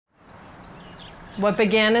What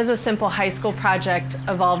began as a simple high school project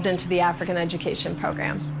evolved into the African Education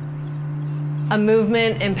Program, a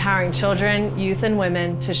movement empowering children, youth, and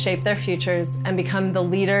women to shape their futures and become the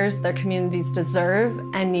leaders their communities deserve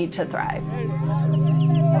and need to thrive.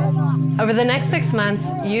 Over the next 6 months,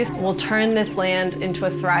 youth will turn this land into a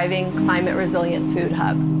thriving, climate-resilient food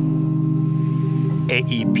hub.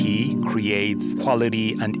 AEP creates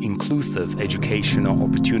quality and inclusive educational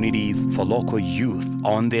opportunities for local youth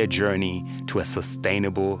on their journey to a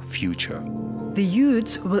sustainable future. The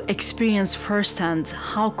youth will experience firsthand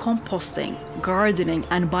how composting, gardening,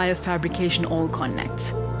 and biofabrication all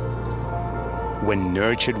connect. When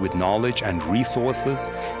nurtured with knowledge and resources,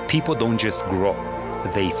 people don't just grow,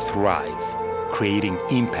 they thrive, creating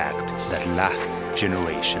impact that lasts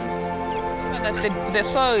generations. That the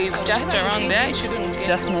soil is just around there. You shouldn't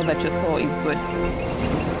just know that your soil is good.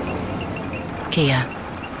 Kia,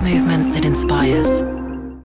 movement that inspires.